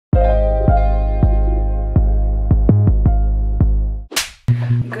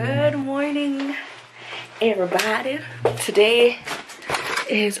Everybody, today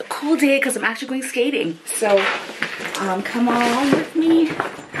is a cool day because I'm actually going skating, so come along with me.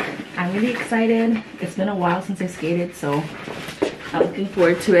 I'm really excited. It's been a while since I skated, so I'm looking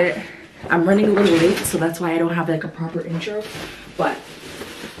forward to it. I'm running a little late, so that's why I don't have like a proper intro, but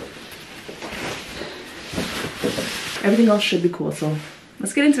everything else should be cool, so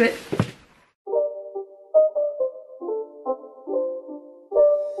let's get into it.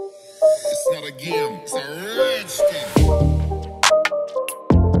 It's not a game, it's a rich thing.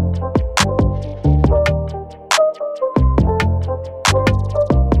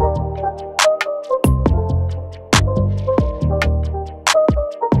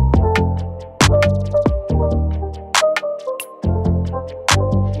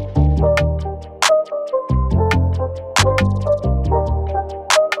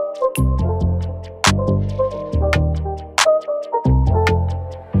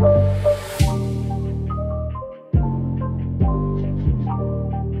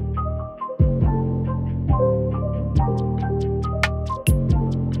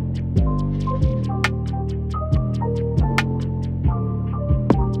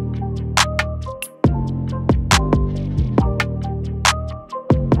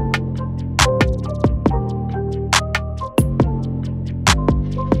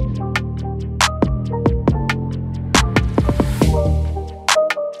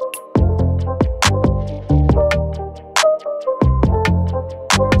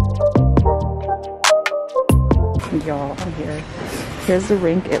 Y'all, I'm here. Here's the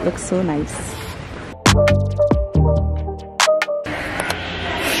rink. It looks so nice.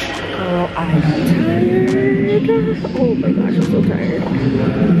 Girl, I'm tired. Oh my gosh, I'm so tired.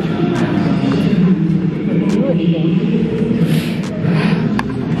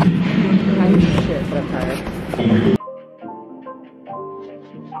 I'm shit, but I'm tired.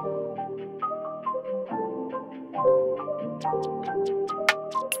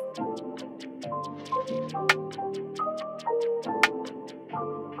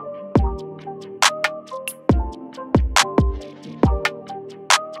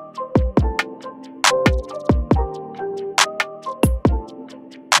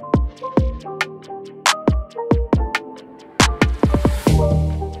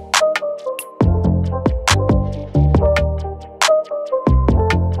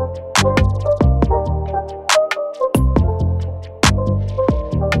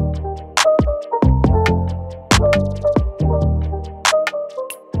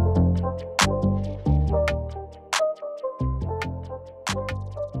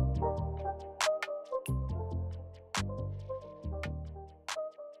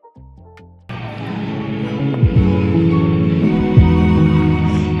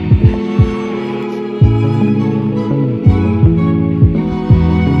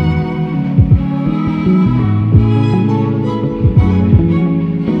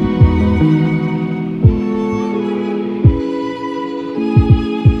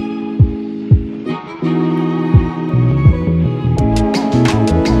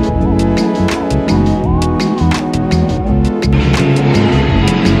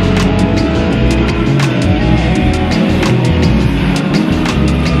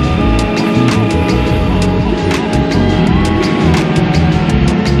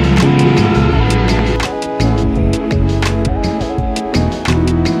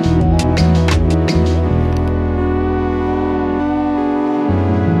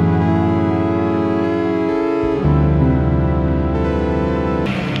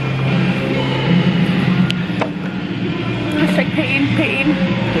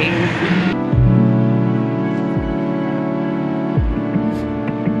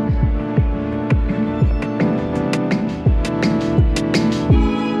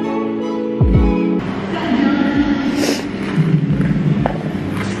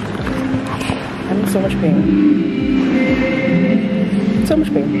 So much pain. So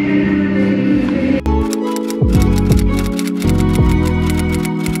much pain.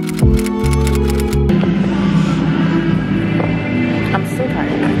 I'm so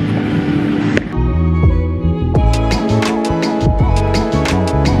tired.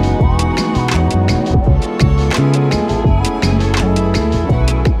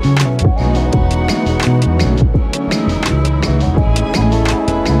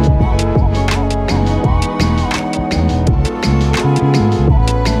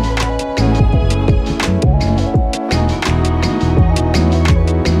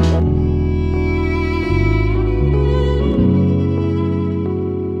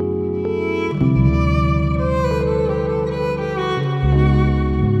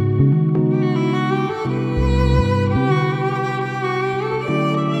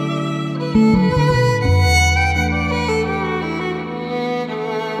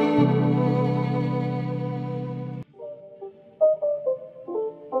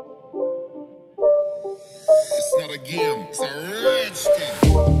 not a game, it's a rich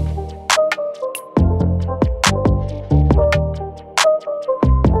thing.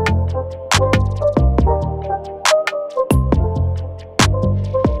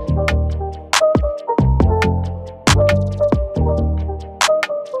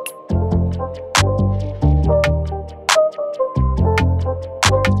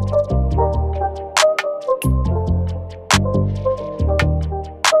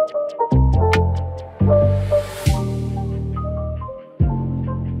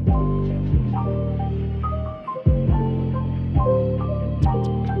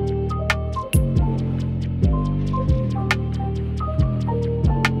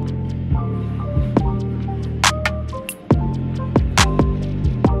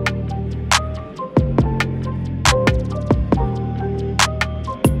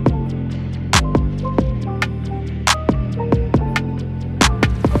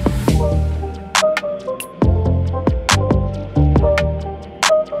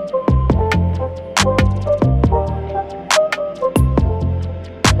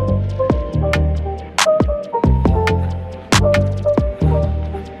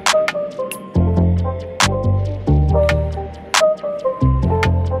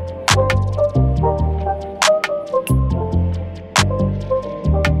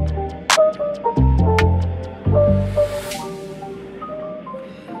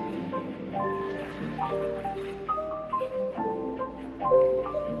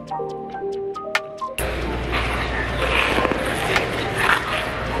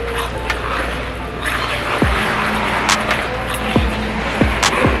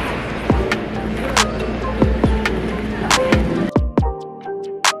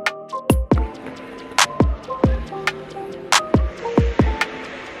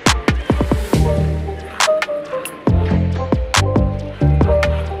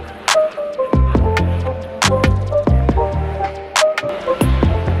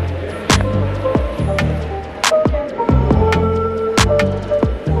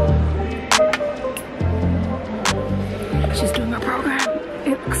 She's doing her program.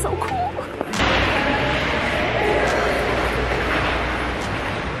 It looks so cool.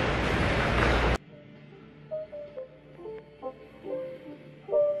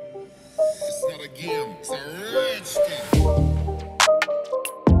 It's not a game, it's a rich thing.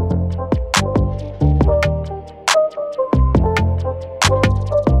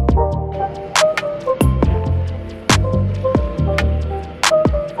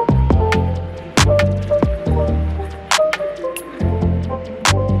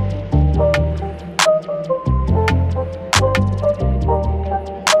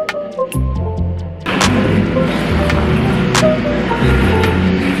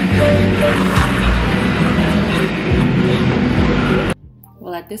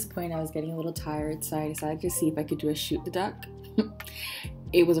 Well, at this point, I was getting a little tired, so I decided to see if I could do a shoot the duck.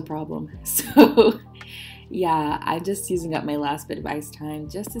 It was a problem. So, yeah, I'm just using up my last bit of ice time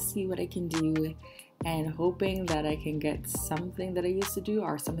just to see what I can do and hoping that I can get something that I used to do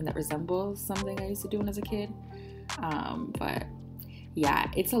or something that resembles something I used to do when I was a kid. But, yeah,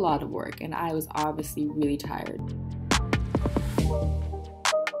 it's a lot of work, and I was obviously really tired.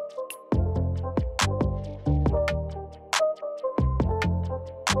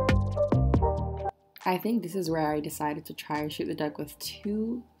 I think this is where I decided to try and shoot the duck with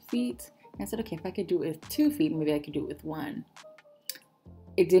 2 feet. And I said, okay, if I could do it with 2 feet, maybe I could do it with 1.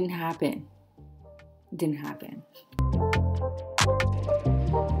 It didn't happen. It didn't happen.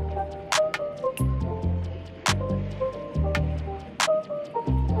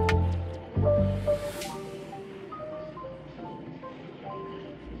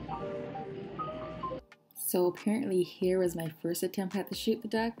 So apparently here was my first attempt at the shoot the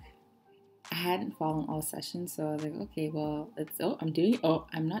duck. I hadn't fallen all sessions, so I was like, okay, well,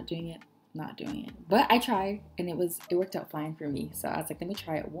 I'm not doing it, But I tried, and it worked out fine for me. So I was like, let me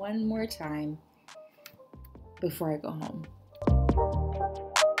try it one more time before I go home.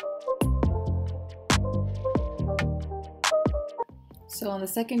 So on the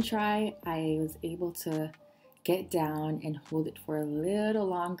second try, I was able to get down and hold it for a little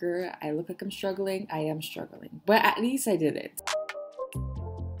longer. I look like I'm struggling. I am struggling, but at least I did it.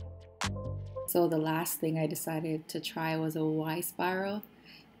 So the last thing I decided to try was a Y spiral,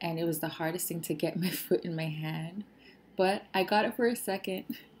 and it was the hardest thing to get my foot in my hand, but I got it for a second.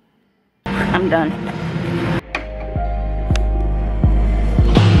 I'm done.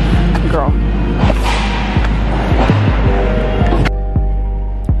 Girl.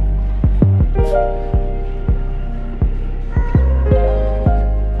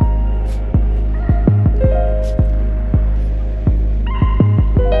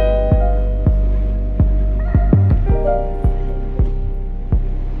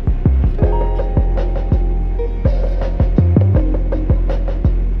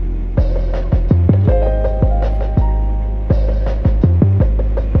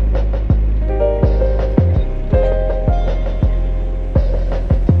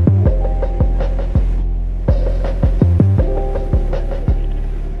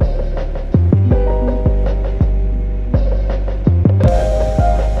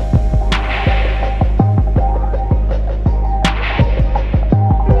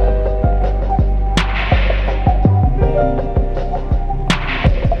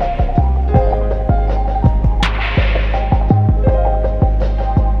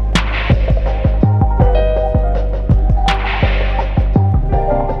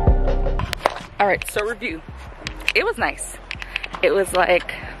 right, so review. It was nice. It was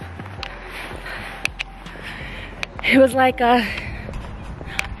like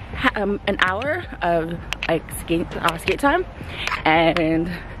an hour of like skate time, and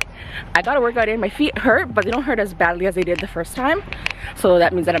I got a workout in. My feet hurt, but they don't hurt as badly as they did the first time, so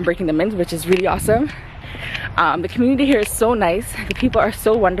that means that I'm breaking them in, which is really awesome. The community here is so nice. The people are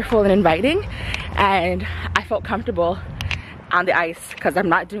so wonderful and inviting, and I felt comfortable on the ice because I'm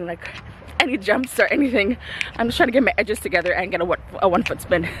not doing like any jumps or anything. I'm just trying to get my edges together and get a 1 foot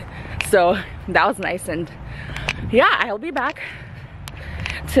spin. So that was nice, and yeah, I'll be back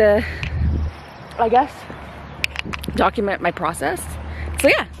to, I guess, document my process. So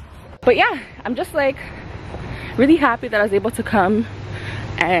yeah, but yeah, I'm just like really happy that I was able to come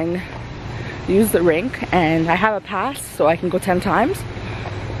and use the rink, and I have a pass so I can go 10 times,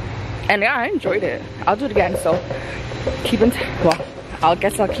 and yeah, I enjoyed it. I'll do it again, so well, I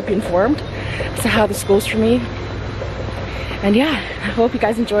guess I'll keep you informed as to how this goes for me. And yeah, I hope you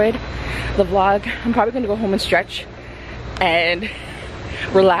guys enjoyed the vlog. I'm probably gonna go home and stretch and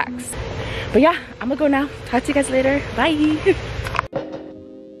relax, but yeah, I'm gonna go now. Talk to you guys later. Bye.